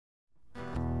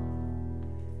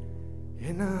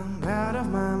And I'm out of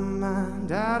my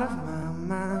mind, out of my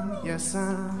mind. Yes,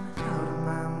 I'm out of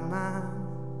my mind.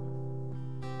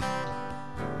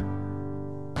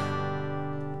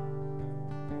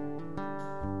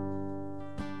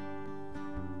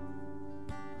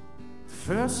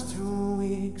 First 2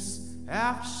 weeks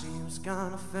after she was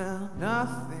gone, I felt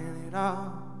nothing at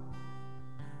all.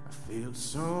 I feel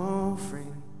so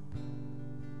free.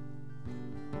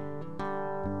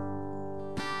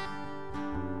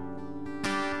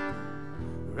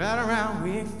 Right around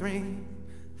week 3,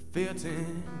 I felt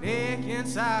an ache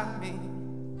inside me.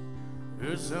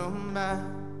 Hurt so bad,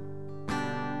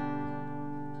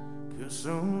 hurt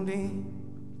so deep.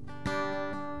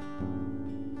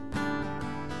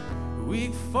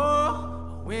 Week 4, I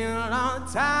went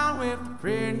on town with the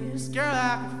prettiest girl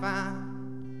I could find.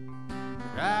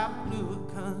 But I blew it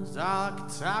 'cause all I could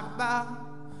talk about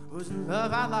was the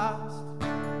love I lost.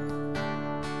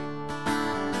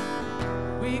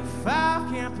 Week 5,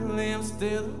 can't believe I'm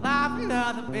still alive.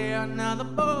 Another beer, another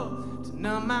bull to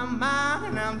numb my mind,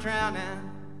 and I'm drowning.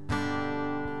 Oh,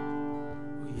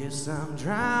 yes, I'm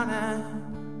drowning.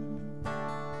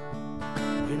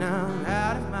 And I'm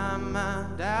out of my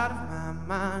mind, out of my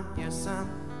mind. Yes, I'm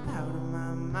out of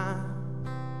my mind.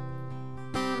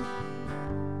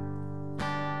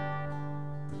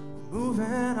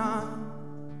 Moving on.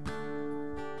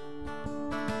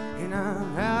 And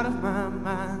I'm out of my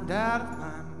mind, out of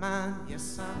my mind.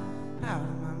 Yes, I'm out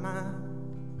of my mind.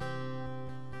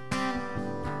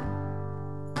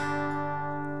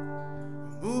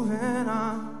 Moving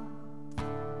on.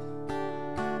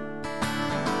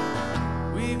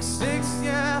 Week 6,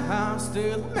 yeah, I'm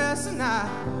still a mess, and I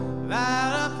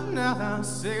light up another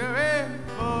cigarette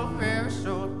for a very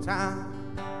short time.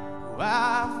 Oh,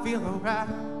 I feel alright.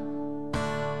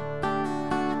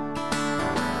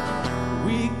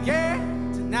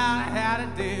 Weekend, tonight I had to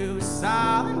do a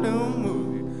solid new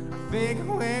movie. I think it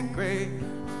went great.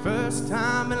 First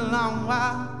time in a long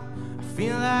while, I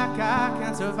feel like I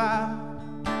can survive.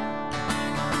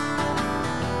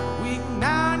 Week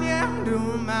 9, yeah, I'm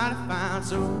doing mighty fine,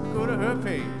 so go to her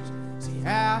page, see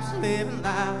how she's living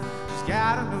life. She's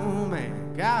got a new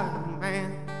man, got a new man.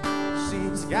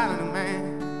 She's got a new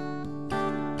man.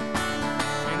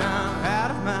 And I'm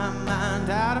out of my mind,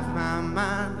 out of my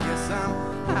mind. Yes, I'm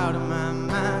out of my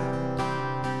mind.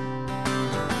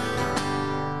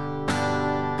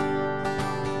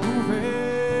 Moving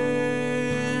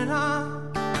on.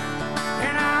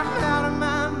 And I'm out of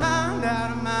my mind,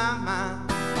 out of my mind.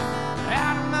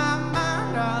 Out of my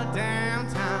mind all the damn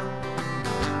time.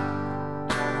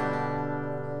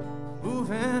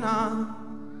 Moving on.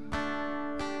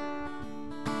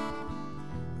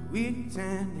 Week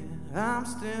 10, yeah, I'm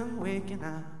still waking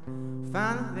up.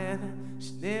 Find a letter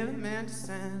she never meant to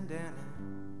send, and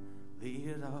I laid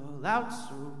it all out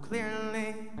so clearly.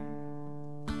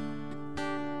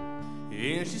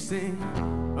 And she said,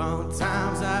 all the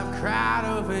times I've cried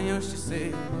over you, she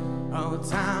said, all the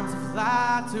times I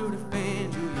fly to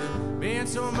defend you. You've been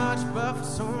so much, but for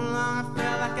so long I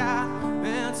felt like I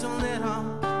meant so little.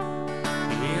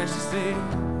 And she said,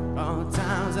 all the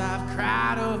times I've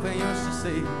cried over you, she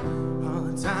said, all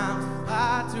the times I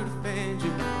fly to defend you.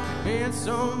 You've been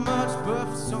so much, but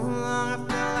for so long I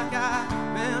felt like I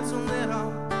meant so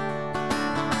little.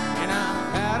 And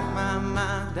I'm out of my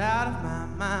mind, out of my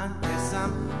mind. Yes,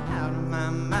 I'm out of my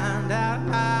mind, out of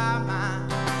my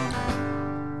mind.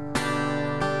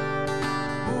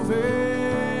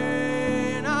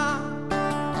 Moving on.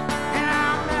 And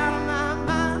I'm out of my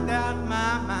mind, out of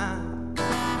my mind.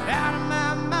 Out of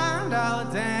my mind all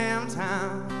the damn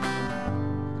time.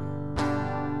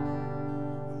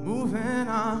 Moving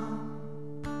on.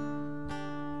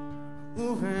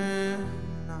 Moving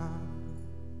on.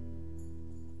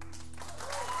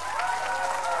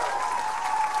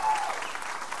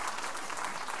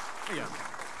 Here you go.